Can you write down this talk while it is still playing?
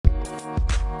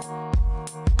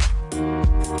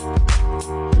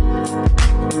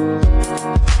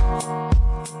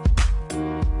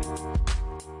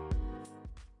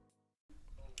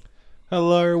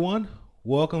Hello, everyone.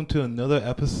 Welcome to another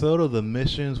episode of the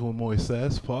Missions with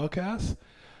Moises podcast.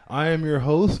 I am your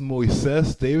host,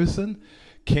 Moises Davidson,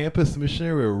 campus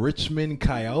missionary with Richmond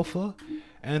Chi Alpha.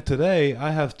 And today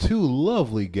I have two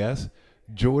lovely guests,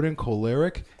 Jordan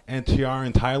Koleric and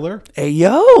Tiaran Tyler. Hey,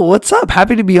 yo, what's up?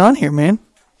 Happy to be on here, man.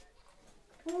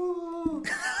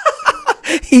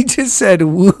 He just said,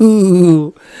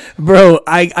 woo. Bro,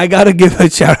 I got to give a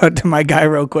shout out to my guy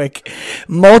real quick.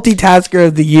 Multitasker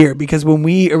of the year, because when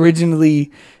we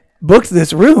originally booked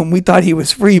this room, we thought he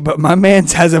was free, but my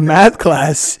man's has a math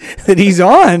class that he's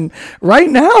on right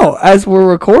now as we're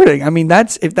recording. I mean,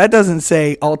 if that doesn't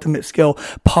say ultimate skill,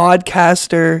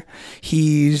 podcaster,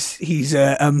 he's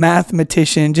a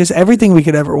mathematician, just everything we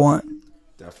could ever want.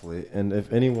 Definitely. And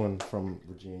if anyone from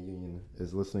Virginia Union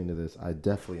is listening to this, I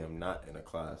definitely am not in a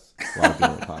class while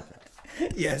doing a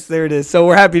podcast. Yes, there it is. So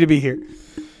we're happy to be here.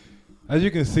 As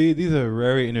you can see, these are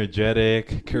very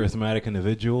energetic, charismatic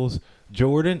individuals.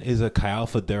 Jordan is a Chi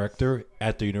Alpha director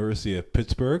at the University of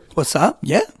Pittsburgh. What's up?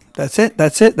 Yeah, that's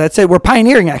it. We're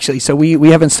pioneering, actually. So we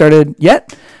haven't started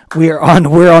yet. We're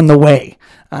on the way.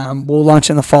 We'll launch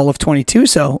in the fall of 22.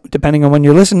 So depending on when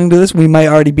you're listening to this, we might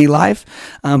already be live.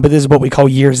 But this is what we call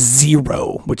year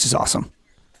 0, which is awesome.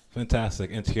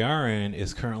 Fantastic. And Tiaran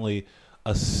is currently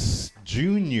a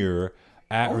junior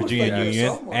at Almost Virginia like Union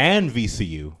sophomore. and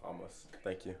VCU. Almost.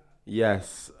 Thank you.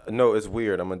 Yes. No, it's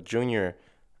weird. I'm a junior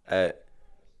at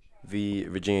the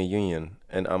Virginia Union,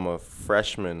 and I'm a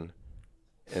freshman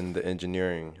in the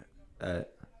engineering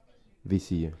at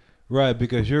VCU. Right,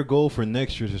 because your goal for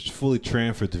next year is to fully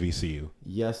transfer to VCU.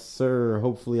 Yes, sir.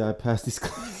 Hopefully I pass these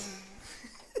classes.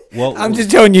 Well, I'm just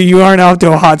telling you, you aren't off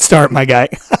to a hot start, my guy.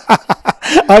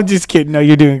 I'm just kidding. No,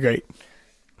 you're doing great.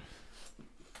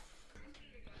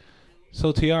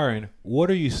 So, Tiaran,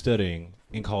 what are you studying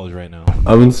in college right now?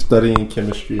 I'm studying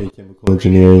chemistry and chemical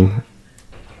engineering.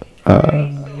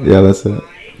 Yeah, that's it.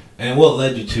 And what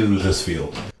led you to this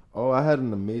field? Oh, I had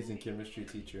an amazing chemistry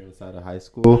teacher inside of high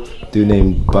school, dude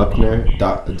named Buckner.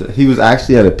 He was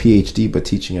actually at a PhD, but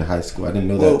teaching at high school. I didn't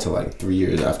know that until like 3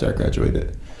 years after I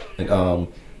graduated. And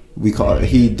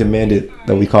he demanded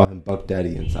that we call him Buck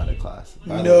Daddy inside of class.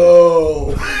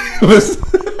 No.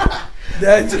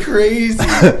 That's crazy.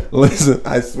 Listen,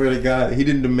 I swear to God, he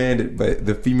didn't demand it, but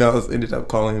the females ended up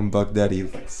calling him Buck Daddy. He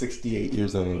was like 68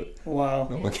 years old. Wow.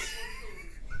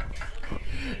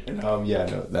 And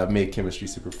that made chemistry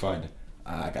super fun.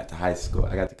 I got to high school,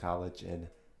 I got to college, and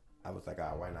I was like,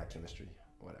 why not chemistry?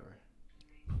 Whatever.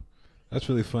 That's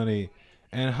really funny.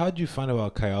 And how did you find out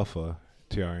about Chi Alpha,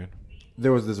 Tiaran?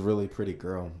 There was this really pretty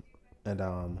girl,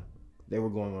 and they were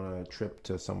going on a trip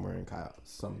to somewhere in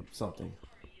something.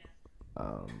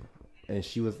 And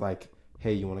she was like,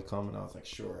 "Hey, you want to come?" And I was like,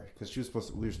 "Sure," because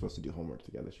we were supposed to do homework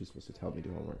together. She was supposed to help me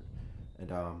do homework,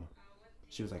 and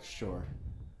she was like, "Sure."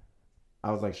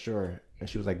 I was like, "Sure," and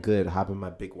she was like, "Good, hop in my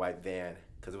big white van,"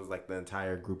 because it was like the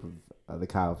entire group of the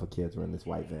Chi Alpha kids were in this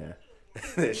white van.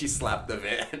 Then she slapped the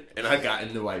van, and I got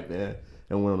in the white van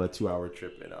and went on a 2-hour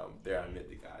trip, and there I met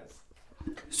the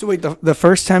guys. So wait, the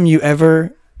first time you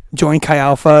ever joined Chi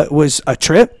Alpha was a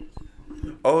trip?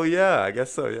 Oh yeah, I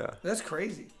guess so. Yeah. That's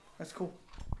crazy. That's cool.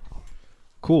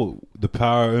 Cool. The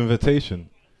power of invitation.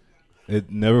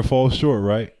 It never falls short,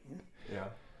 right? Yeah.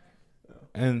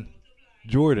 And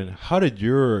Jordan, how did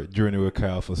your journey with Chi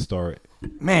Alpha start?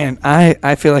 Man,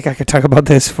 I feel like I could talk about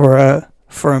this for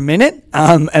a minute,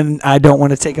 and I don't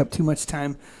want to take up too much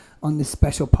time on this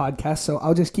special podcast, so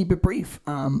I'll just keep it brief.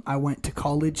 I went to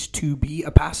college to be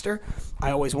a pastor.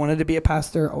 I always wanted to be a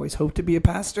pastor, always hoped to be a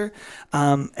pastor.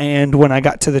 And when I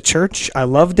got to the church, I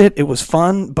loved it. It was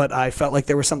fun, but I felt like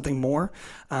there was something more.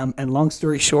 And long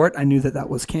story short, I knew that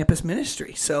was campus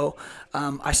ministry. So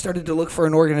I started to look for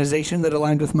an organization that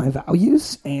aligned with my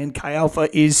values, and Chi Alpha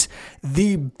is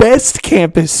the best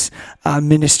campus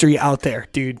ministry out there,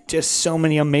 dude. Just so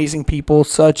many amazing people,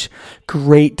 such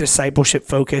great discipleship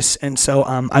focus. And so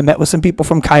I met with some people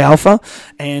from Chi Alpha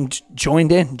and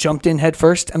jumped in head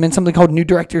first. I'm in something called New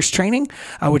Directors Training,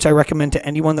 which I recommend to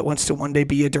anyone that wants to one day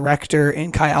be a director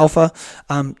in Chi Alpha.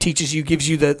 Gives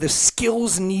you the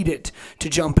skills needed to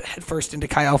jump headfirst into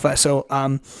Chi Alpha. So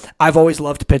I've always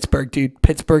loved Pittsburgh, dude.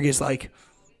 Pittsburgh is like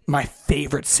my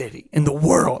favorite city in the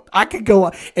world. I could go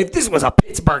on, if this was a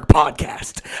Pittsburgh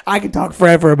podcast, I could talk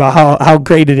forever about how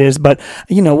great it is, but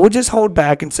we'll just hold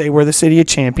back and say we're the city of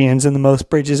champions and the most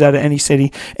bridges out of any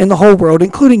city in the whole world,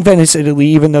 including Venice, Italy,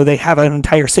 even though they have an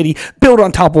entire city built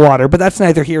on top of water, but that's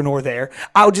neither here nor there.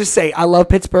 I'll just say I love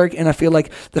Pittsburgh, and I feel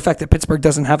like the fact that Pittsburgh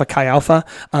doesn't have a Chi Alpha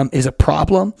is a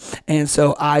problem, and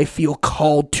so I feel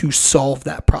called to solve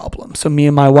that problem. So me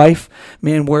and my wife,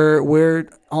 man, we're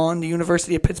on the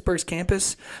University of Pittsburgh's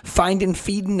campus, finding,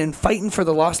 feeding, and fighting for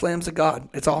the lost lambs of God.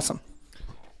 It's awesome.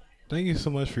 Thank you so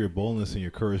much for your boldness and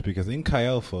your courage, because in Chi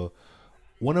Alpha,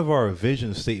 one of our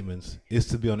vision statements is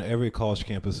to be on every college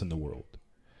campus in the world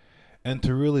and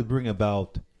to really bring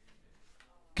about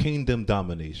kingdom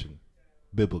domination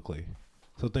biblically.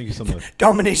 So thank you so much.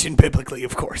 Domination biblically,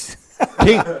 of course.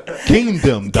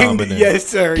 Kingdom domination. Yes,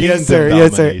 sir. Kingdom Yes, sir.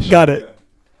 Yes, sir. domination. Got it.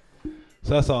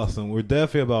 So that's awesome. We're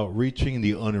definitely about reaching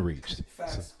the unreached.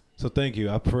 So thank you.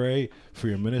 I pray for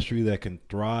your ministry that can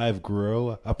thrive,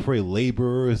 grow. I pray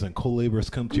laborers and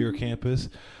co-laborers come to your campus.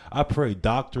 I pray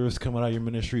doctors come out of your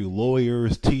ministry,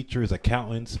 lawyers, teachers,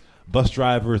 accountants, bus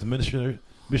drivers,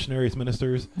 missionaries,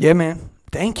 ministers. Yeah, man.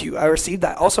 Thank you. I received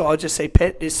that. Also, I'll just say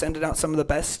Pitt is sending out some of the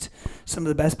best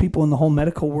people in the whole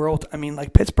medical world. I mean,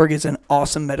 like, Pittsburgh is an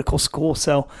awesome medical school.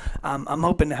 So I'm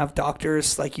hoping to have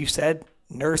doctors, like you said,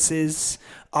 nurses,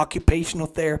 occupational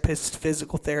therapists,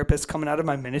 physical therapists coming out of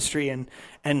my ministry and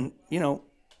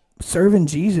serving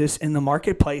Jesus in the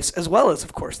marketplace, as well as,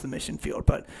 of course, the mission field.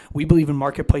 But we believe in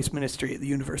marketplace ministry at the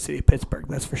University of Pittsburgh.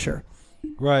 That's for sure.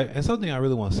 Right. And something I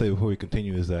really want to say before we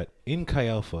continue is that in Chi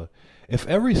Alpha, if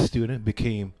every student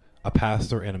became a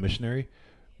pastor and a missionary,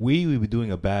 we would be doing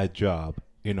a bad job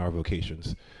in our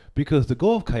vocations. Because the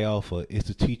goal of Chi Alpha is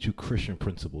to teach you Christian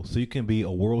principles so you can be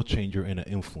a world changer and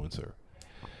an influencer.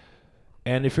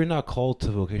 And if you're not called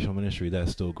to vocational ministry,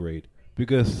 that's still great.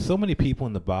 Because so many people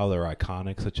in the Bible are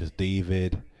iconic, such as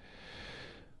David,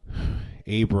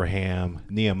 Abraham,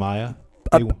 Nehemiah.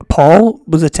 Paul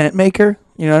was a tent maker.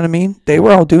 You know what I mean? They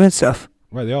were all doing stuff.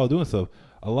 Right, they're all doing stuff.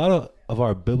 A lot of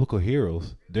our biblical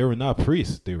heroes, they were not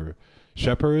priests. They were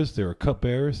shepherds. They were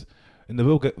cupbearers. In the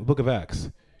book of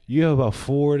Acts, you have about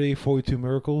 42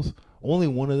 miracles. Only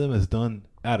one of them is done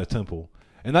at a temple.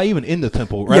 And not even in the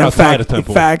temple, right outside the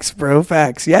temple. Facts, bro.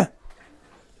 Facts, yeah.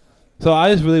 So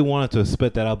I just really wanted to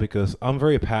spit that out because I'm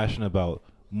very passionate about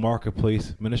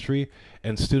marketplace ministry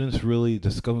and students really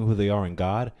discovering who they are in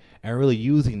God and really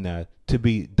using that to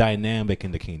be dynamic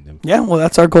in the kingdom. Yeah, well,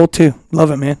 that's our goal too. Love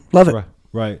it, man. Love it.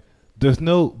 Right. There's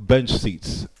no bench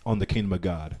seats on the kingdom of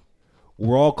God.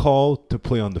 We're all called to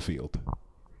play on the field.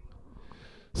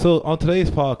 So on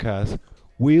today's podcast,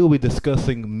 we will be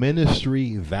discussing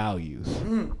ministry values.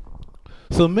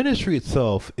 So ministry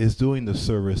itself is doing the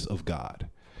service of God.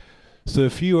 So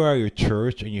if you are at your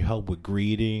church and you help with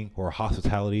greeting or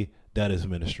hospitality, that is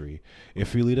ministry.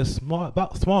 If you lead a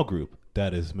small group,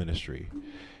 that is ministry.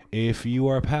 If you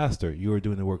are a pastor, you are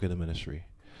doing the work of the ministry.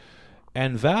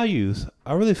 And values,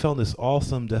 I really found this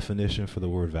awesome definition for the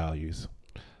word values.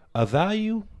 A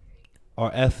value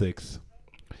are ethics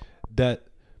that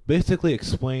basically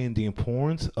explain the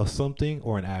importance of something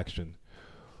or an action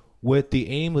with the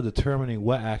aim of determining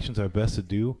what actions are best to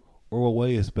do or what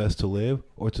way is best to live,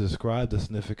 or to describe the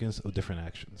significance of different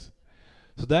actions.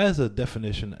 So that is a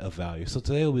definition of value. So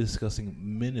today we'll be discussing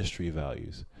ministry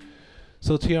values.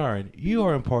 So Tiaran, you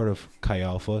are a part of Chi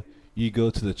Alpha. You go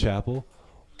to the chapel.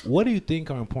 What do you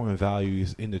think are important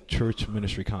values in the church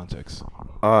ministry context?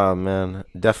 Man,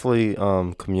 definitely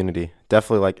community.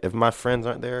 Definitely, like, if my friends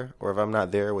aren't there or if I'm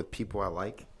not there with people I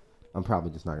like, I'm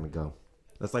probably just not going to go.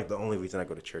 That's like the only reason I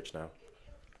go to church now.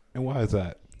 And why is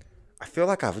that? I feel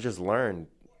like I've just learned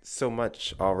so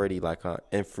much already, like,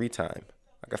 in free time.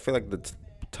 Like, I feel like the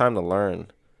time to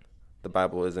learn the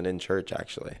Bible isn't in church,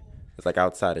 actually. It's, like,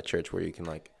 outside of church where you can,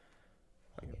 like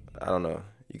I don't know.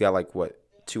 You got, like,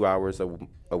 2 hours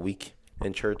a week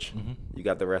in church? Mm-hmm. You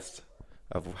got the rest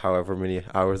of however many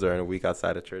hours are in a week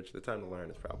outside of church. The time to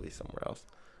learn is probably somewhere else.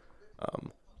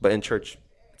 But in church,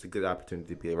 it's a good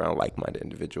opportunity to be around like-minded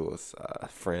individuals,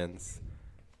 friends.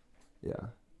 Yeah.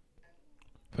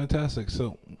 Fantastic.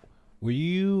 So, were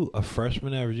you a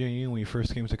freshman at Virginia Union when you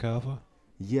first came to Chi Alpha?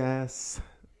 Yes.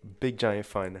 Big giant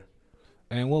fun.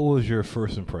 And what was your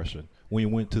first impression when you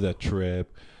went to that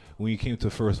trip, when you came to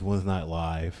the first Wednesday Night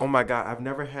Live? Oh, my God. I've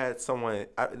never had someone.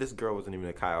 This girl wasn't even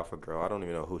a Chi Alpha girl. I don't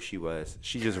even know who she was.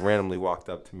 She just randomly walked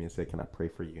up to me and said, "Can I pray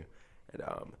for you?" And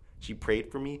she prayed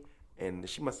for me. And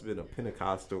she must have been a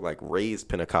Pentecostal, like, raised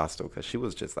Pentecostal, because she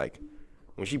was just, like,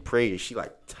 when she prayed, she,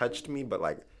 like, touched me, but,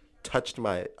 like, touched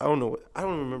my, I don't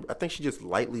remember. I think she just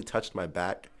lightly touched my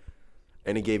back,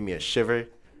 and it gave me a shiver,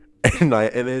 and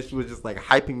then she was just like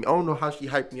hyping me. I don't know how she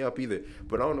hyped me up either,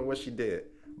 but I don't know what she did.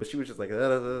 But she was just like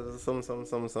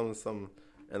some,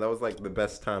 and that was like the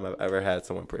best time I've ever had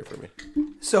someone pray for me.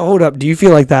 So hold up, do you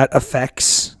feel like that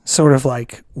affects sort of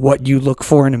like what you look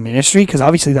for in a ministry? Because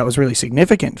obviously that was really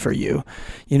significant for you.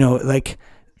 You know, like,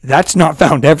 that's not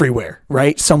found everywhere,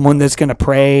 right? Someone that's going to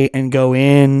pray and go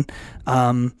in.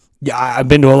 Yeah, I've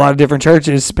been to a lot of different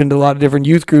churches, been to a lot of different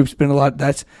youth groups,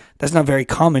 that's That's not very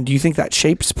common. Do you think that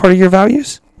shapes part of your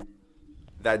values?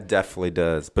 That definitely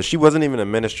does. But she wasn't even a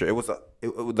minister. That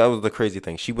was the crazy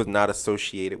thing. She was not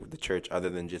associated with the church other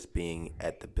than just being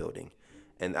at the building.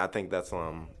 And I think that's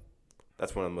one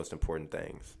of the most important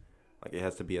things. Like, it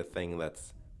has to be a thing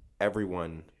that's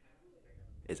everyone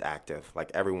is active.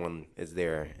 Like, everyone is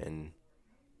there and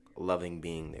loving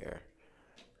being there.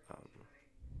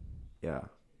 Yeah.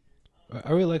 I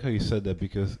really like how you said that,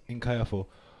 because in Chi Alpha,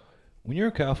 when you're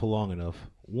in Chi Alpha long enough,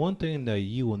 one thing that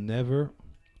you will never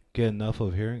get enough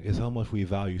of hearing is how much we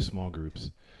value small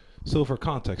groups. So for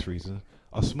context reasons,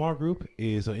 a small group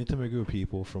is an intimate group of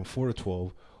people from 4 to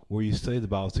 12 where you study the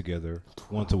Bible together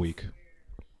once a week.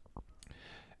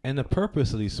 And the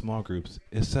purpose of these small groups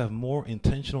is to have more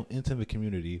intentional, intimate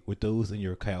community with those in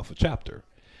your Chi Alpha chapter.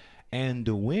 And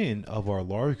the win of our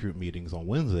large group meetings on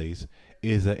Wednesdays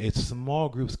is that it's small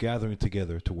groups gathering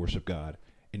together to worship God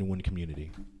in one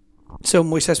community. So,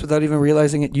 Moises, without even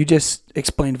realizing it, you just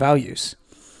explained values.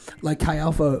 Like, Chi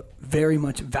Alpha very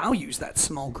much values that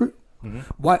small group. Mm-hmm.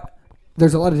 What?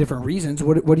 There's a lot of different reasons.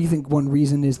 What do you think one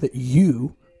reason is that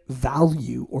you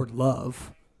value or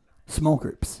love small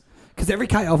groups? Because every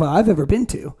Chi Alpha I've ever been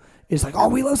to is like, oh,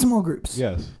 we love small groups.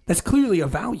 Yes. That's clearly a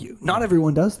value. Not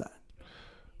everyone does that.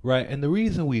 Right, and the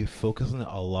reason we focus on it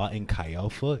a lot in Chi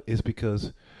Alpha is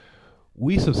because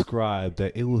we subscribe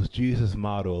that it was Jesus'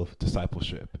 model of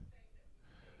discipleship.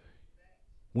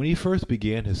 When he first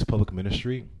began his public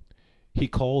ministry, he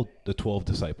called the 12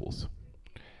 disciples.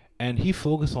 And he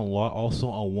focused also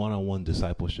on one-on-one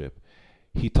discipleship.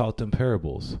 He taught them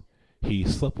parables. He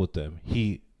slept with them.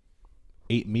 He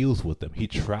ate meals with them. He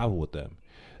traveled with them.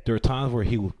 There were times where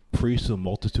he would preach to a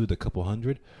multitude, a couple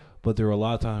hundred, but there were a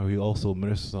lot of times where he also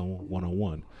ministered on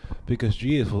one-on-one, because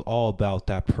Jesus was all about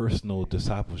that personal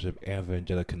discipleship and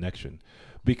evangelical connection,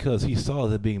 because he saw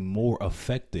that being more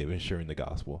effective in sharing the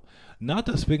gospel. Not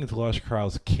that speaking to large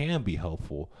crowds can be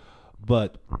helpful,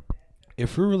 but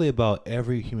if we're really about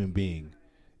every human being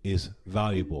is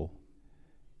valuable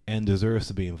and deserves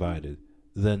to be invited,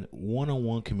 then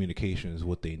one-on-one communication is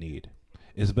what they need.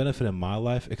 It's benefited my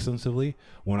life extensively.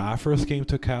 When I first came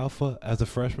to Chi Alpha as a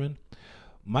freshman,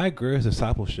 my greatest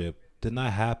discipleship did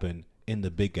not happen in the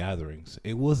big gatherings.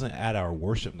 It wasn't at our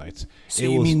worship nights. So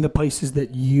you mean the places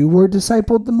that you were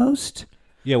discipled the most?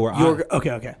 Yeah, where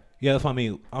Okay. Yeah, that's what I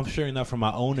mean. I'm sharing that from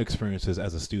my own experiences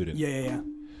as a student. Yeah.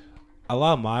 A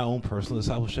lot of my own personal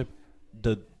discipleship,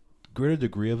 the greater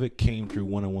degree of it came through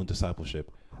one-on-one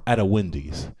discipleship at a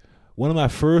Wendy's. One of my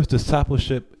first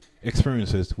discipleship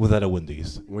experiences was at a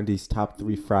Wendy's. Wendy's top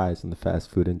 3 fries in the fast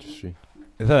food industry.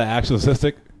 Is that an actual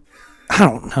statistic? I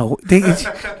don't know.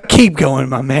 Keep going,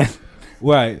 my man.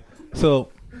 Right. So,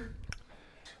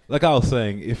 like I was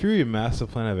saying, if you read Master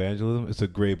Plan Evangelism, it's a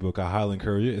great book. I highly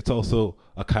encourage it. It's also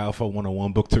a Chi Alpha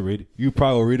 101 book to read. You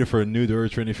probably will read it for a new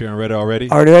doctrine if you haven't read it already.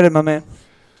 Already read it, my man.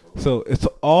 So it's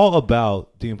all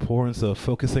about the importance of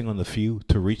focusing on the few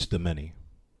to reach the many.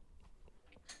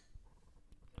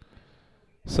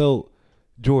 So,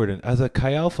 Jordan, as a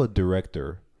Chi Alpha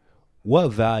director, what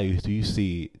values do you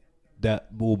see that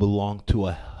will belong to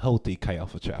a healthy Chi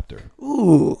Alpha chapter?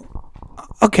 Ooh.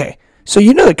 Okay. So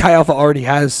you know that Chi Alpha already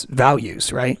has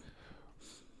values, right?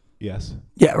 Yes.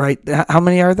 Yeah, right. How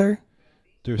many are there?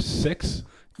 There's 6.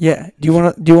 Yeah. Do you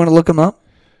want to look them up?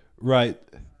 Right.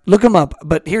 Look them up.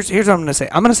 But here's what I'm going to say.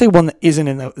 I'm going to say one that isn't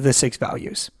in the 6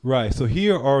 values. Right. So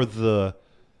here are the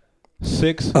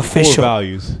 6 official core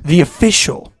values. The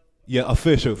official. Yeah,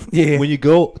 official. Yeah. When you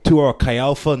go to our Chi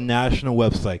Alpha national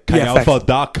website,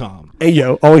 chialpha.com. Hey,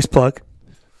 yo, always plug.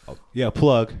 Yeah,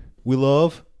 plug. We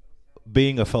love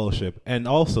being a fellowship. And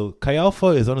also, Chi Alpha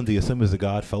is under the Assemblies of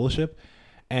God Fellowship,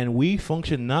 and we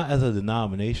function not as a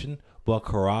denomination, but a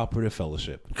cooperative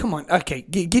fellowship. Come on. Okay,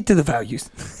 get to the values.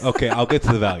 Okay, I'll get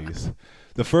to the values.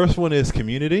 The first one is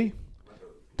community.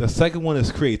 The second one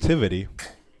is creativity.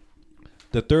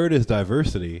 The third is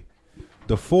diversity.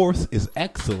 The fourth is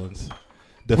excellence.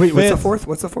 Wait, what's the fourth?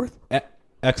 What's the fourth?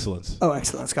 Excellence. Oh,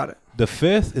 excellence. Got it. The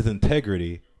fifth is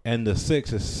integrity. And the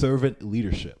sixth is servant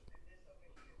leadership.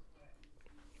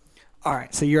 All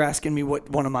right. So you're asking me what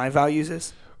one of my values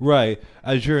is? Right.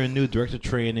 As you're in new director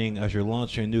training, as you're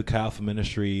launching a new Chi Alpha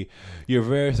ministry, your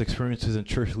various experiences in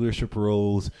church leadership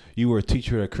roles, you were a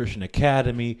teacher at a Christian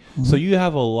academy. Mm-hmm. So you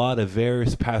have a lot of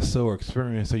various pastoral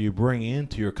experience that you bring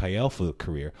into your Chi Alpha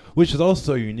career, which is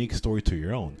also a unique story to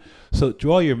your own. So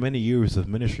through all your many years of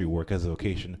ministry work as a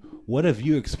vocation, What have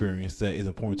you experienced that is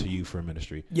important to you for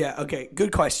ministry? Yeah, okay,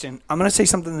 good question. I'm going to say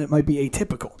something that might be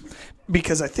atypical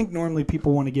because I think normally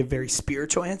people want to give very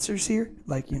spiritual answers here,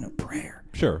 like, prayer,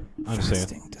 Sure, I understand.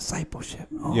 fasting, discipleship.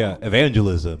 Oh. Yeah,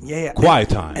 evangelism. Yeah. Quiet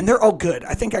time. And they're all good.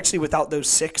 I think actually without those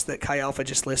 6 that Chi Alpha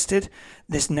just listed,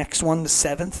 this next one, the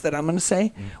 7th that I'm going to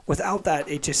say, without that,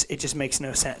 it just makes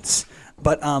no sense.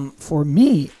 But for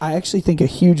me, I actually think a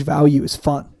huge value is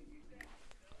fun.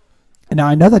 And now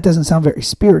I know that doesn't sound very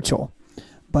spiritual,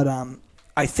 but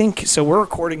I think, so we're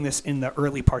recording this in the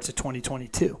early parts of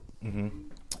 2022.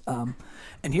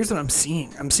 And here's what I'm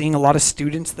seeing. I'm seeing a lot of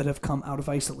students that have come out of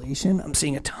isolation. I'm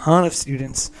seeing a ton of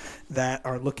students that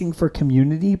are looking for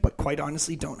community, but quite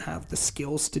honestly don't have the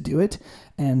skills to do it.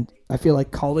 And I feel like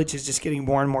college is just getting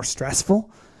more and more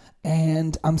stressful.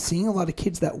 And I'm seeing a lot of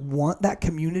kids that want that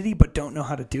community, but don't know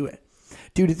how to do it.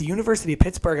 Dude, at the University of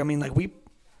Pittsburgh, I mean,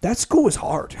 that school is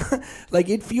hard. Like,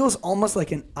 it feels almost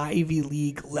like an Ivy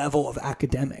League level of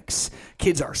academics.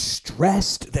 Kids are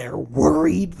stressed. They're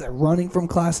worried. They're running from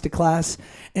class to class.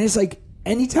 And it's like,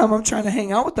 anytime I'm trying to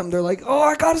hang out with them, they're like, oh,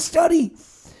 I got to study.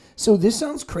 So this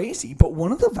sounds crazy, but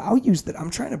one of the values that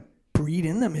I'm trying to breed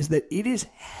in them is that it is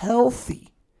healthy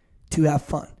to have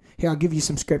fun. Here, I'll give you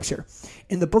some scripture.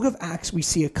 In the book of Acts, we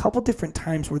see a couple different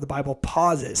times where the Bible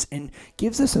pauses and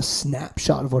gives us a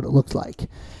snapshot of what it looked like.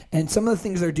 And some of the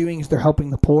things they're doing is they're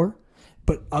helping the poor,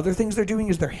 but other things they're doing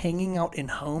is they're hanging out in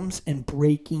homes and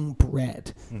breaking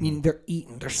bread, meaning they're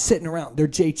eating, they're sitting around, they're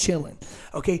chilling.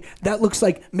 Okay, that looks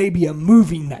like maybe a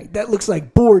movie night. That looks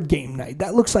like board game night.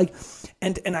 That looks like,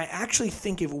 and I actually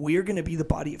think if we're going to be the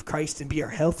body of Christ and be our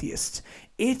healthiest,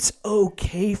 it's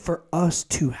okay for us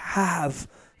to have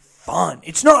fun.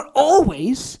 It's not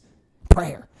always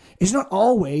prayer. It's not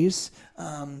always,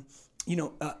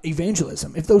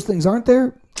 evangelism. If those things aren't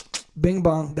there, bing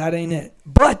bong, that ain't it.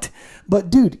 But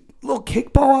dude, little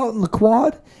kickball out in the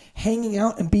quad, hanging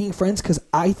out and being friends, because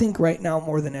I think right now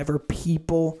more than ever,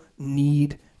 people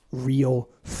need real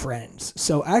friends.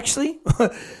 So actually,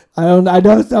 I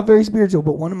know it's not very spiritual,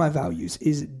 but one of my values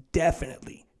is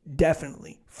definitely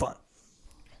fun.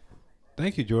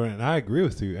 Thank you, Jordan. And I agree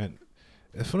with you. And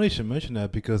it's funny you should mention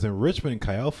that because in Richmond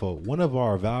Chi Alpha, one of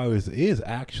our values is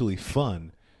actually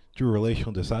fun through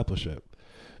relational discipleship.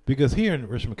 Because here in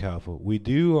Richmond Chi Alpha, we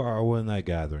do our one night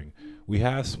gathering. We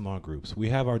have small groups. We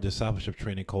have our discipleship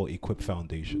training called Equip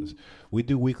Foundations. We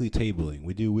do weekly tabling.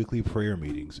 We do weekly prayer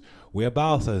meetings. We have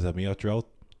Bible studies that meet throughout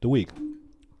the week.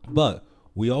 But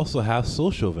we also have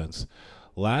social events.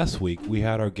 Last week, we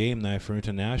had our game night for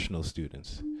international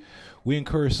students. We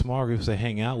encourage small groups to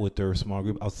hang out with their small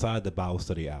group outside the Bible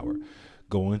study hour,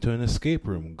 going to an escape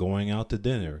room, going out to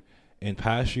dinner. In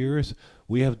past years,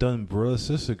 we have done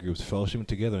brother-sister groups fellowshipping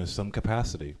together in some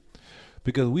capacity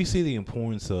because we see the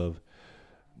importance of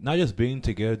not just being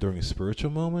together during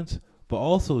spiritual moments, but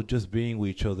also just being with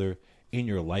each other in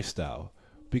your lifestyle.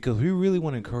 Because we really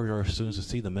want to encourage our students to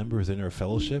see the members in their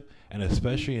fellowship and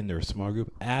especially in their small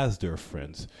group as their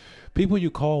friends. People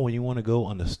you call when you want to go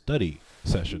on a study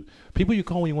session. People you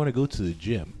call when you want to go to the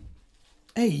gym.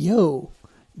 Hey, yo,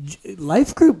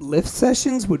 life group lift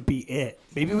sessions would be it.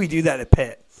 Maybe we do that at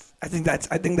Pitt. I think that's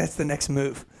the next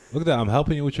move. Look at that. I'm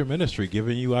helping you with your ministry,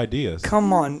 giving you ideas.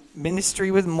 Come on.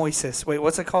 Ministry with Moises. Wait,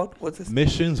 what's it called? What's this?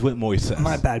 Missions with Moises.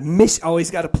 My bad.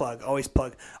 Always got to plug. Always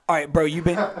plug. All right, bro, you've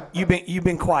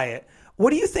been quiet. What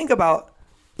do you think about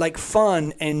like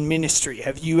fun and ministry?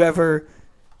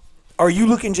 Are you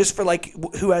looking just for like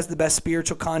who has the best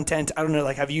spiritual content? I don't know.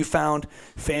 Like, have you found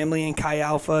family in Chi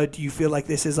Alpha? Do you feel like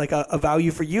this is like a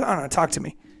value for you? I don't know. Talk to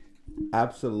me.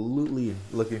 Absolutely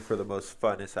looking for the most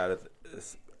fun inside of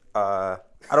this.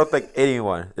 I don't think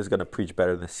anyone is going to preach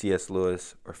better than C.S.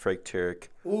 Lewis or Frank Turek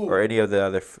or any of the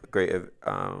other great,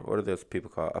 what are those people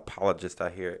called? Apologists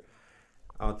out here.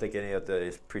 I don't think any of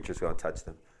the preachers are going to touch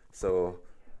them. So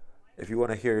if you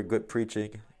want to hear good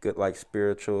preaching, good like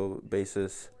spiritual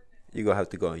basis, you're going to have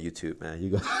to go on YouTube, man.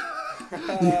 You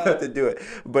have to do it.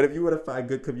 But if you want to find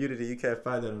good community, you can't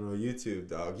find that on YouTube,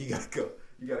 dog. You got to go.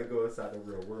 You got to go inside the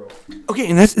real world. Okay,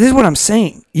 and this is what I'm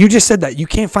saying. You just said that. You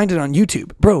can't find it on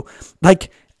YouTube. Bro,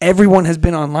 like, everyone has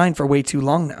been online for way too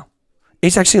long now.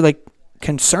 It's actually, like,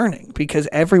 concerning because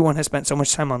everyone has spent so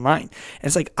much time online. And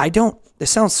it's like,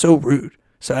 this sounds so rude.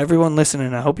 So everyone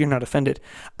listening, I hope you're not offended.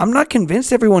 I'm not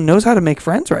convinced everyone knows how to make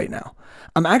friends right now.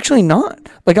 I'm actually not.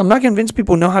 Like, I'm not convinced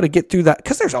people know how to get through that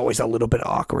because there's always a little bit of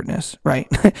awkwardness, right?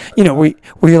 Where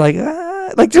you're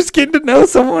like just getting to know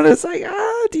someone. It's like,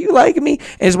 do you like me?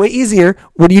 And it's way easier.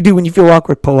 What do you do when you feel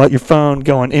awkward? Pull out your phone,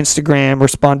 go on Instagram,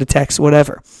 respond to text,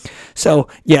 whatever. So,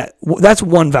 yeah, that's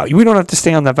one value. We don't have to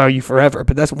stay on that value forever,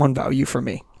 but that's one value for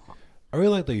me. I really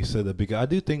like that you said that because I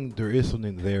do think there is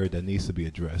something there that needs to be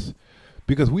addressed.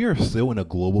 Because we are still in a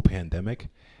global pandemic.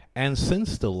 And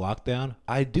since the lockdown,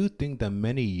 I do think that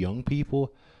many young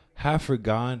people have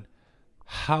forgotten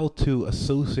how to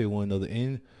associate one another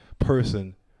in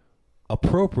person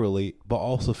appropriately, but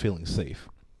also feeling safe.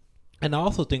 And I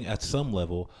also think at some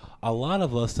level, a lot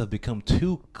of us have become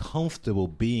too comfortable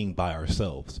being by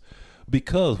ourselves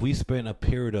because we spent a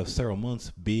period of several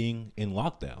months being in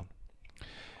lockdown.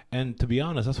 And to be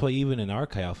honest, that's why even in our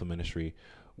Chi Alpha ministry,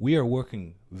 we are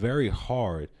working very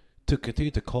hard to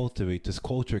continue to cultivate this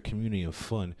culture, community, and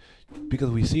fun because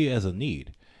we see it as a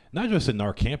need. Not just in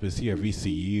our campus here at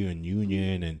VCU and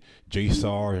Union and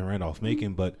JSAR and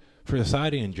Randolph-Macon, but for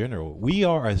society in general. We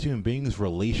are, as human beings,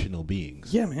 relational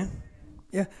beings. Yeah, man.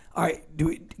 Yeah. All right.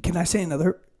 Can I say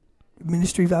another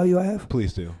ministry value I have?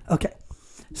 Please do. Okay.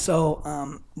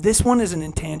 So this one is an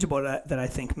intangible that I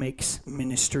think makes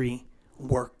ministry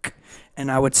work. And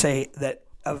I would say that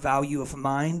a value of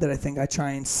mine that I think I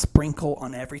try and sprinkle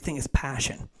on everything is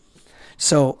passion.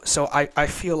 So I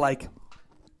feel like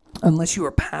unless you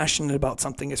are passionate about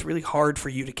something, it's really hard for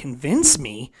you to convince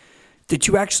me that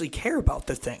you actually care about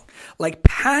the thing. Like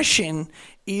passion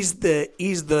is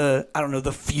the I don't know,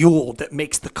 the fuel that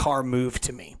makes the car move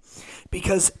to me.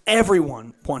 Because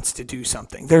everyone wants to do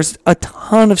something. There's a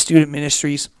ton of student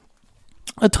ministries,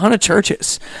 a ton of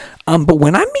churches. But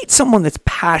when I meet someone that's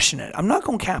passionate, I'm not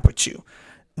going to cap with you.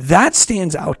 That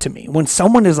stands out to me when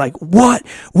someone is like, what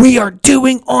we are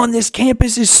doing on this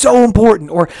campus is so important,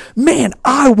 or man,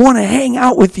 I want to hang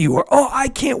out with you, or oh, I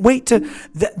can't wait to.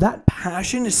 That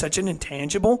passion is such an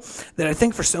intangible that I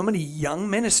think for so many young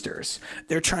ministers,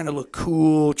 they're trying to look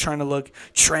cool, trying to look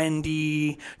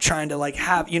trendy, trying to like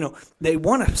have, they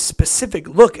want a specific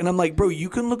look. And I'm like, bro, you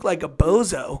can look like a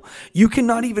bozo. You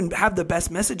cannot even have the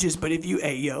best messages, but if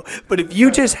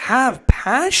you just have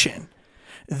passion,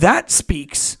 that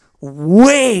speaks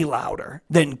way louder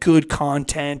than good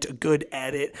content, a good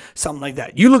edit, something like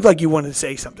that. You look like you wanted to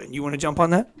say something. You want to jump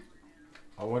on that?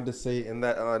 I wanted to say in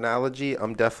that analogy,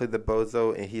 I'm definitely the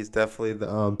bozo, and he's definitely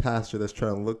the pastor that's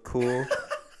trying to look cool.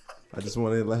 I just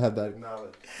wanted to have that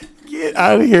acknowledged. Get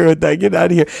out of here with that. Get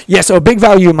out of here. Yeah, so a big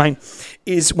value of mine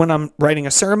is when I'm writing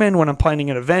a sermon, when I'm planning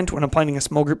an event, when I'm planning a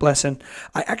small group lesson,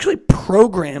 I actually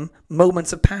program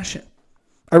moments of passion.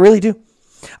 I really do.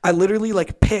 I literally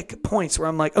like pick points where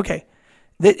I'm like, okay,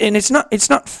 and it's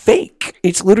not fake.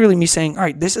 It's literally me saying, all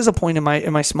right, this is a point in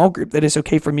my small group that is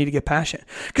okay for me to get passionate.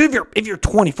 Because if you're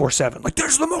 24/7, like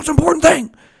this is the most important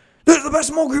thing. This is the best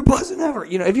small group lesson ever.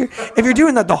 If you're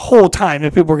doing that the whole time,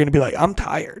 then people are going to be like, I'm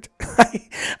tired.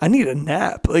 I need a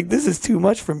nap. Like this is too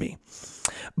much for me.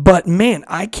 But man,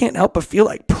 I can't help but feel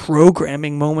like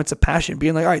programming moments of passion,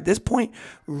 being like, all right, this point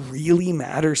really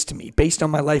matters to me based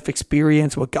on my life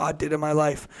experience, what God did in my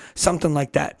life, something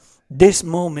like that. This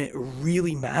moment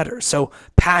really matters. So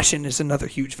passion is another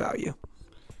huge value.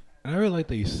 And I really like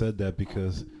that you said that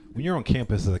because when you're on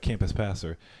campus as a campus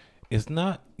pastor, it's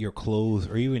not your clothes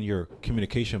or even your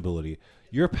communication ability.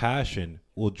 Your passion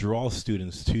will draw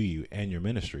students to you and your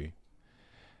ministry.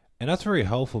 And that's very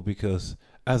helpful because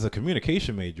as a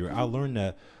communication major, I learned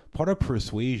that part of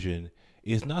persuasion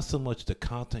is not so much the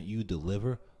content you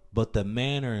deliver, but the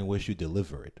manner in which you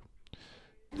deliver it.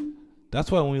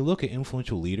 That's why when we look at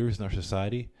influential leaders in our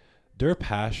society, their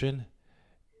passion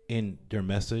in their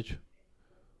message,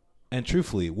 and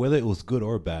truthfully, whether it was good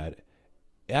or bad,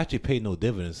 it actually paid no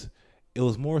dividends. It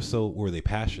was more so were they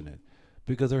passionate.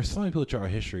 Because there are so many people throughout our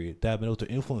history that have been able to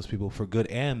influence people for good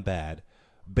and bad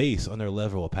based on their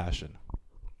level of passion.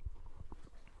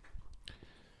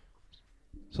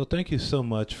 So thank you so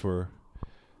much for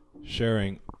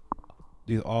sharing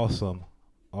these awesome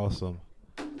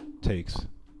takes.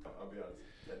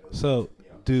 So,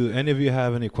 do any of you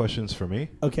have any questions for me?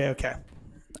 Okay.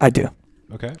 I do.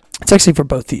 Okay. It's actually for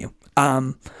both of you.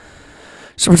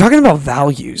 So we're talking about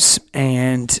values,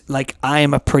 and like I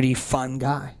am a pretty fun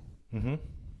guy. Mm-hmm.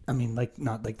 I mean, like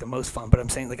not like the most fun, but I'm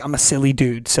saying like I'm a silly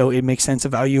dude, so it makes sense. A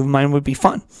value of mine would be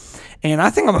fun, and I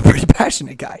think I'm a pretty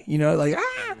passionate guy.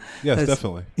 Yes,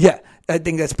 definitely. Yeah, I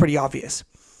think that's pretty obvious.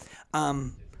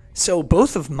 So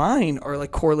both of mine are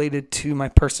like correlated to my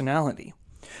personality.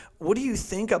 What do you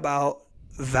think about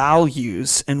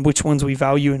values and which ones we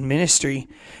value in ministry?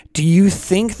 Do you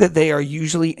think that they are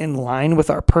usually in line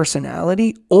with our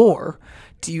personality, or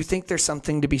do you think there's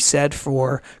something to be said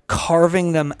for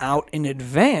carving them out in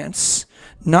advance,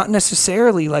 not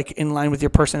necessarily like in line with your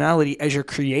personality as you're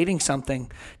creating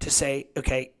something to say,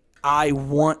 okay, I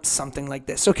want something like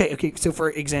this. Okay. So for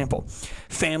example,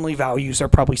 family values are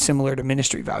probably similar to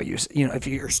ministry values. You know, if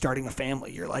you're starting a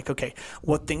family, you're like, okay,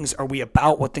 what things are we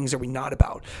about? What things are we not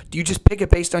about? Do you just pick it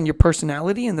based on your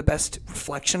personality and the best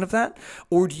reflection of that?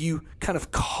 Or do you kind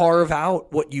of carve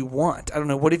out what you want? I don't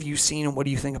know. What have you seen and what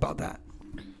do you think about that?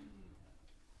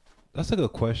 That's a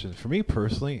good question. For me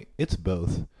personally, it's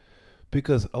both.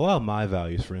 Because a lot of my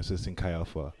values, for instance, in Chi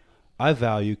Alpha, I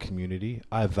value community,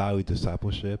 I value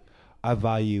discipleship, I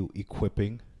value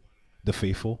equipping the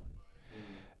faithful.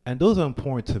 And those are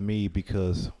important to me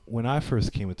because when I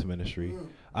first came into ministry,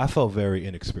 I felt very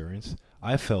inexperienced.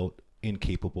 I felt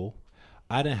incapable.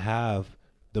 I didn't have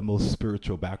the most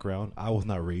spiritual background. I was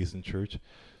not raised in church.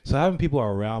 So having people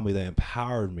around me that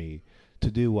empowered me to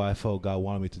do what I felt God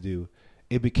wanted me to do,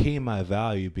 it became my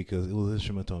value because it was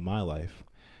instrumental in my life.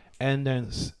 And then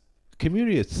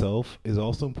community itself is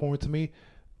also important to me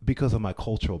because of my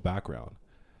cultural background.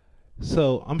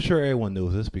 So I'm sure everyone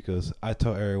knows this because I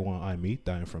tell everyone I meet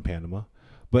that I'm from Panama.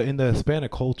 But in the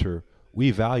Hispanic culture, we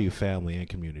value family and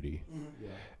community. Yeah.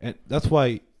 And that's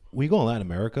why when you go in Latin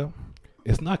America,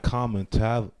 it's not common to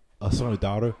have a son or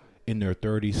daughter in their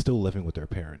 30s still living with their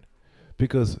parent.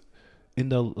 Because in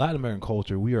the Latin American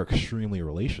culture, we are extremely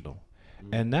relational.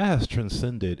 And that has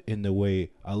transcended in the way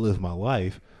I live my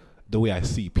life, the way I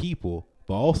see people,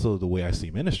 but also the way I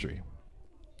see ministry.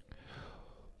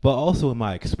 But also in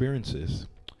my experiences,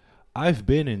 I've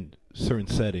been in certain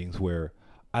settings where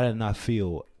I did not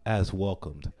feel as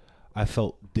welcomed. I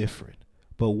felt different.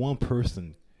 But one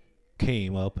person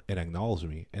came up and acknowledged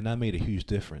me, and that made a huge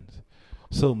difference.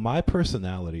 So my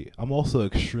personality, I'm also an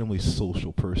extremely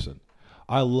social person.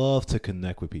 I love to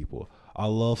connect with people. I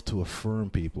love to affirm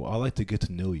people. I like to get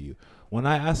to know you. When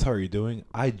I ask how you're doing,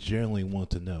 I genuinely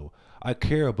want to know. I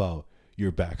care about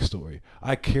your backstory.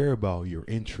 I care about your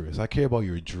interests. I care about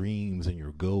your dreams and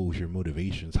your goals, your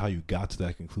motivations, how you got to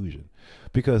that conclusion.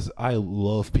 Because I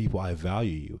love people, I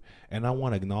value you, and I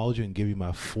want to acknowledge you and give you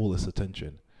my fullest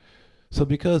attention. So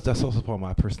because that's also part of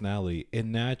my personality, it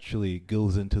naturally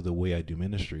goes into the way I do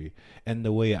ministry and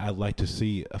the way I like to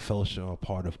see a fellowship I'm a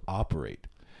part of operate.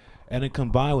 And it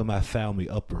combined with my family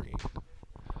upbringing.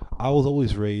 I was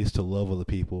always raised to love other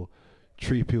people,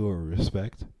 treat people with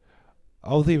respect.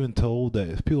 I was even told that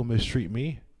if people mistreat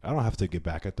me, I don't have to get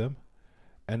back at them.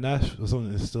 And that's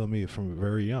something that instilled in me from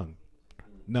very young.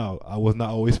 Now, I was not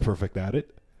always perfect at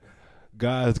it.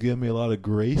 God has given me a lot of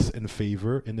grace and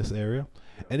favor in this area.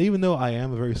 And even though I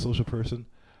am a very social person,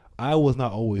 I was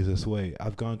not always this way.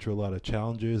 I've gone through a lot of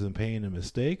challenges and pain and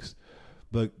mistakes,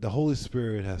 but the Holy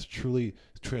Spirit has truly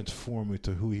transformed me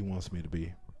to who He wants me to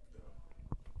be.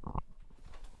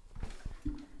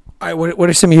 All right, what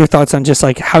are some of your thoughts on just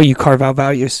like how you carve out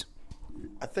values?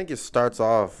 I think it starts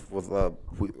off with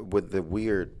the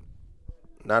weird,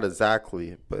 not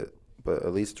exactly, but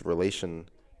at least relation.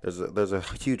 There's a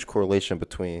huge correlation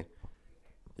between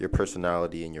your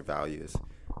personality and your values,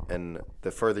 and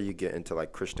the further you get into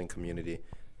like Christian community,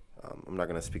 I'm not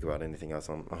gonna speak about anything else.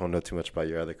 I don't know too much about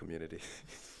your other community,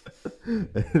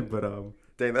 but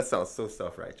dang, that sounds so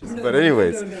self-righteous. But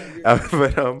anyways,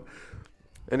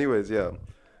 yeah.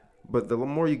 But the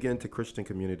more you get into Christian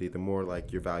community, the more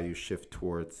like your values shift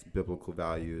towards biblical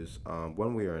values,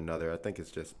 one way or another. I think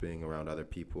it's just being around other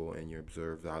people and you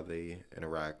observe how they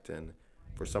interact, and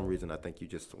for some reason, I think you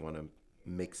just want to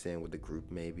mix in with the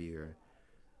group, maybe, or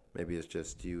maybe it's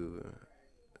just you.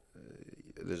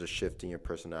 There's a shift in your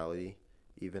personality,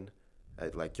 even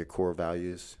like your core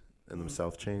values and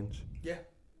themselves change. Yeah,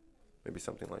 maybe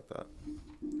something like that.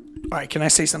 All right, can I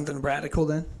say something radical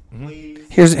then? Please.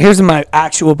 Here's my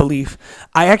actual belief.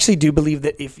 I actually do believe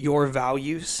that if your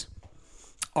values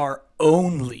are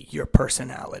only your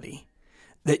personality,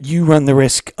 that you run the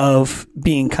risk of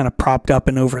being kind of propped up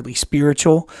and overly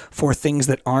spiritual for things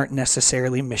that aren't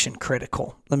necessarily mission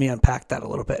critical. Let me unpack that a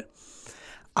little bit.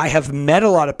 I have met a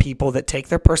lot of people that take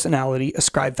their personality,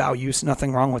 ascribe values,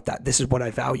 nothing wrong with that. This is what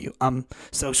I value. I'm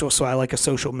social, so I like a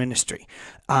social ministry.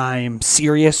 I'm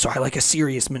serious, so I like a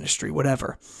serious ministry,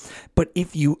 whatever. But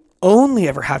if you only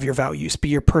ever have your values be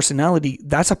your personality,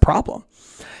 that's a problem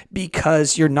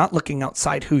because you're not looking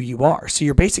outside who you are. So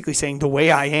you're basically saying the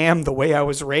way I am, the way I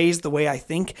was raised, the way I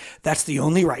think, that's the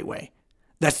only right way.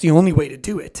 That's the only way to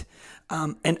do it.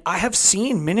 And I have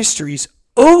seen ministries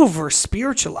over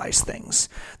spiritualize things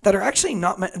that are actually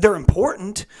not they're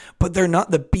important, but they're not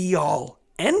the be all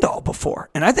end all before.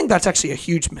 And I think that's actually a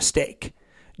huge mistake.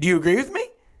 Do you agree with me?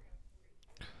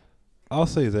 I'll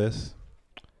say this.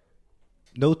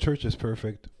 No church is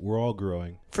perfect. We're all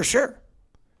growing. For sure.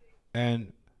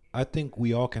 And I think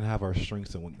we all can have our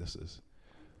strengths and weaknesses.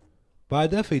 But I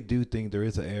definitely do think there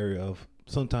is an area of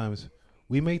sometimes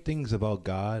we make things about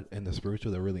God and the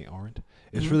spiritual that really aren't.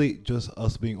 It's really just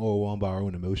us being overwhelmed by our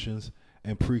own emotions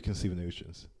and preconceived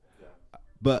notions.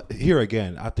 But here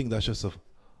again, I think that's just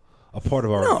a part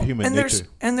of our human nature.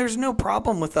 There's no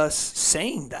problem with us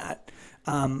saying that.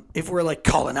 If we're like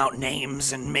calling out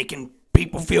names and making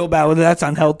people feel bad, whether that's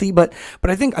unhealthy, but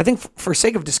I think for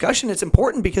sake of discussion, it's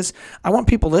important because I want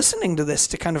people listening to this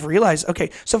to kind of realize,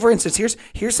 okay, so for instance,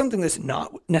 here's something that's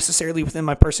not necessarily within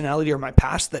my personality or my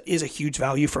past that is a huge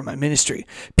value for my ministry: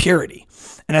 purity.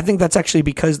 And I think that's actually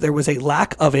because there was a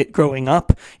lack of it growing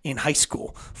up in high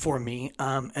school for me,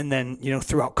 and then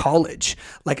throughout college.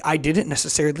 Like, I didn't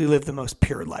necessarily live the most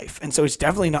pure life, and so it's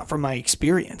definitely not from my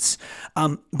experience.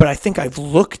 But I think I've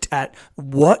looked at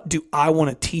what do I want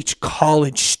to teach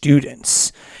college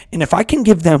students, and if I can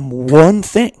give them one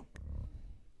thing,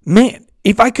 man,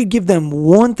 if I could give them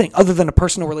one thing other than a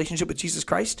personal relationship with Jesus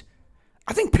Christ,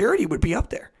 I think purity would be up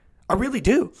there. I really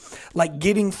do. Like,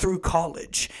 getting through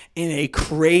college in a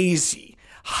crazy,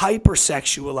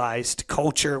 hypersexualized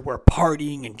culture where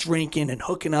partying and drinking and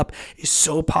hooking up is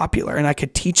so popular, and I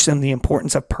could teach them the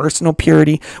importance of personal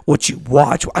purity, what you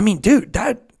watch. I mean, dude,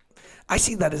 I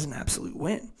see that as an absolute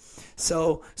win.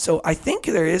 So I think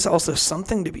there is also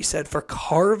something to be said for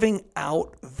carving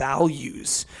out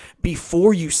values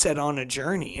before you set on a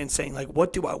journey and saying, like,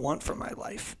 what do I want for my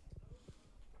life?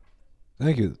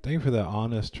 Thank you. Thank you for that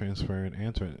honest, transparent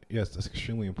answer. Yes, that's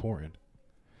extremely important.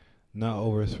 Not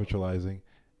over spiritualizing,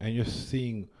 and you're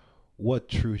seeing what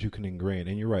truths you can ingrain.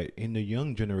 And you're right. In the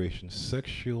young generation,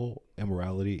 sexual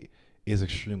immorality is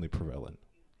extremely prevalent.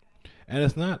 And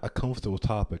it's not a comfortable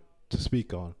topic to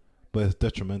speak on, but it's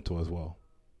detrimental as well.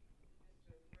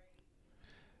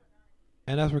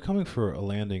 And as we're coming for a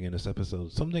landing in this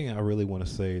episode, something I really want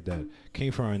to say that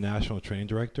came from our national training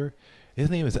director. His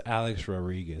name is Alex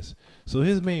Rodriguez. So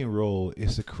his main role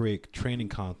is to create training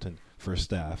content for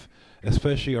staff,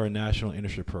 especially our national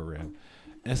internship program.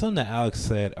 And something that Alex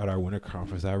said at our winter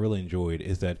conference that I really enjoyed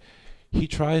is that he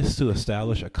tries to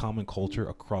establish a common culture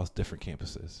across different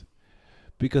campuses.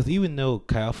 Because even though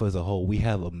Chi Alpha as a whole, we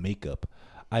have a makeup,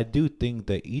 I do think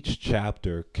that each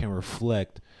chapter can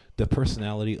reflect the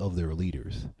personality of their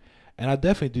leaders. And I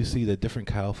definitely do see that different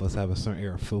Chi Alphas have a certain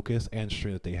area of focus and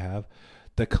strength that they have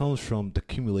that comes from the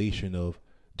accumulation of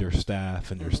their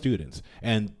staff and their students,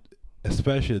 and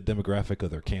especially the demographic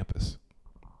of their campus.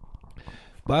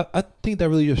 But I think that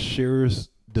really just shares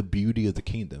the beauty of the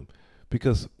kingdom,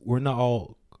 because we're not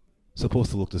all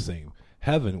supposed to look the same.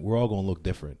 Heaven, we're all going to look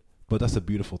different, but that's a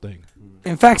beautiful thing.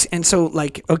 In fact, and so,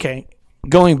 like, okay,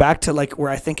 going back to like where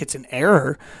I think it's an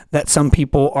error that some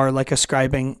people are like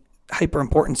ascribing hyper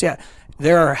importance. Yeah,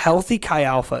 there are healthy Chi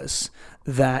Alphas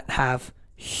that have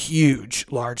huge,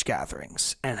 large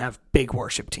gatherings and have big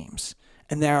worship teams.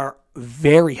 And there are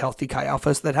very healthy Chi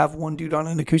Alphas that have one dude on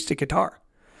an acoustic guitar.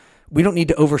 We don't need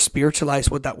to over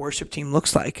spiritualize what that worship team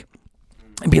looks like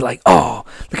and be like, oh,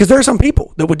 because there are some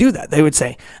people that would do that. They would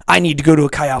say, I need to go to a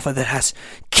Chi Alpha that has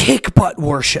kick butt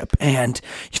worship and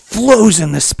flows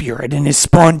in the spirit and is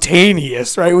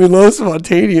spontaneous, right? We love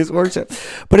spontaneous worship.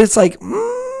 But it's like,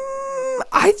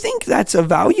 I think that's a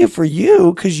value for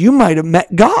you because you might have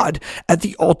met God at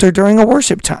the altar during a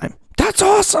worship time. That's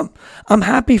awesome. I'm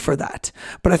happy for that.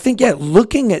 But I think, yeah,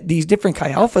 looking at these different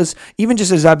Chi Alphas, even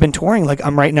just as I've been touring, like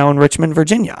I'm right now in Richmond,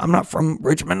 Virginia. I'm not from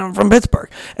Richmond, I'm from Pittsburgh.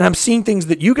 And I'm seeing things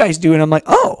that you guys do, and I'm like,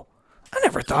 oh, I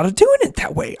never thought of doing it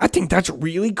that way. I think that's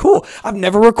really cool. I've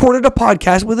never recorded a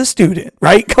podcast with a student,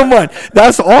 right? Come on.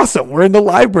 That's awesome. We're in the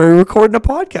library recording a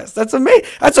podcast. That's amazing.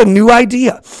 That's a new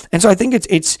idea. And so I think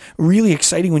it's really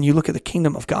exciting when you look at the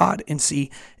kingdom of God and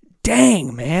see,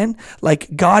 dang, man,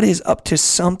 like God is up to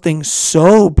something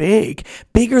so big,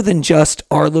 bigger than just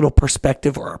our little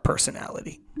perspective or our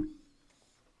personality.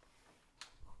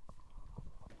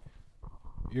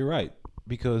 You're right,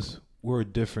 because we're a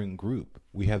different group.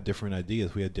 We have different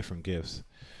ideas. We have different gifts.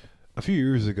 A few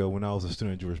years ago, when I was a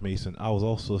student at George Mason, I was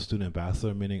also a student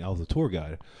ambassador, meaning I was a tour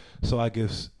guide. So I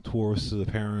give tours to the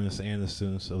parents and the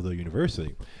students of the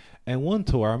university. And one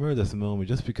tour, I remember this moment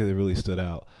just because it really stood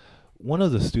out. One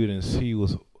of the students, he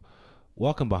was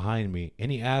walking behind me,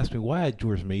 and he asked me, why at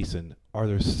George Mason are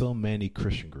there so many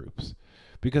Christian groups?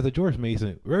 Because at George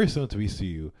Mason, very similar to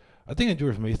VCU, I think at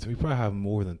George Mason, we probably have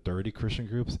more than 30 Christian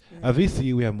groups. Mm-hmm. At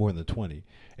VCU, we have more than 20.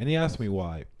 And he asked me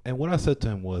why. And what I said to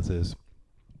him is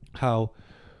how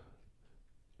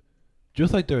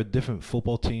just like there are different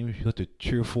football teams you like to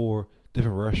cheer for,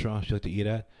 different restaurants you like to eat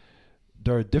at,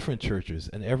 there are different churches,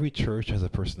 and every church has a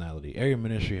personality. Every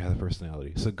ministry has a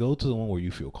personality. So go to the one where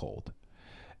you feel called.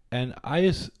 And I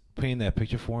just painting that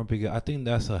picture for him because I think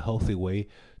that's a healthy way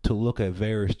to look at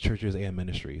various churches and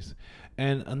ministries.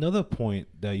 And another point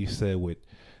that you said with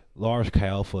large Chi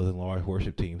Alphas and large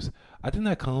worship teams, I think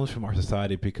that comes from our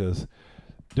society because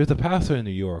there's a pastor in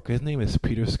New York. His name is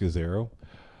Peter Scazzero.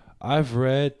 I've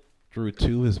read through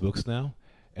 2 of his books now,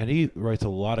 and he writes a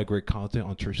lot of great content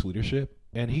on church leadership.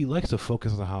 And he likes to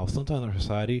focus on how sometimes in our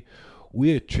society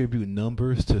we attribute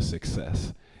numbers to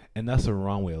success, and that's the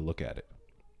wrong way to look at it.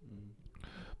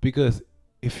 Because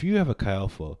if you have a Chi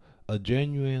Alpha, a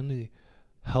genuinely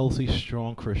healthy,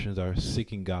 strong Christians are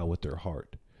seeking God with their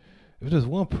heart. If there's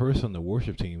one person on the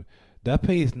worship team, that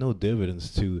pays no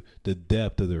dividends to the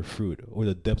depth of their fruit or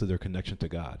the depth of their connection to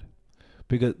God.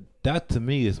 Because that to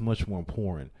me is much more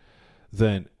important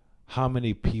than how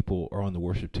many people are on the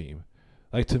worship team.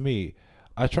 Like to me,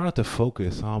 I try not to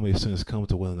focus on how many students come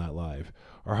to Whether Not Live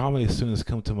or how many students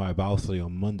come to my Bible study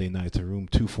on Monday nights in room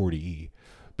 240E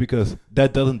because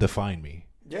that doesn't define me.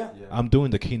 Yeah. I'm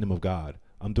doing the kingdom of God.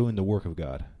 I'm doing the work of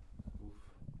God.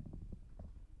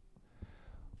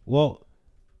 Well,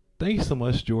 thank you so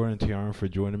much, Jordan and Tiaran, for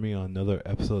joining me on another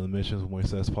episode of the Missions with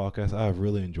Moises podcast. I have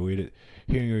really enjoyed it,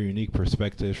 hearing your unique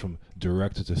perspectives from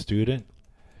director to student.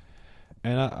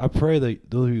 And I pray that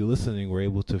those of you listening were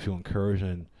able to feel encouraged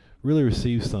and really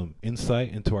receive some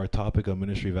insight into our topic of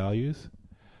ministry values.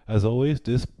 As always,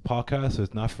 this podcast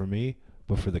is not for me,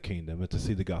 but for the kingdom and to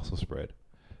see the gospel spread.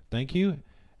 Thank you,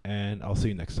 and I'll see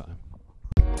you next time.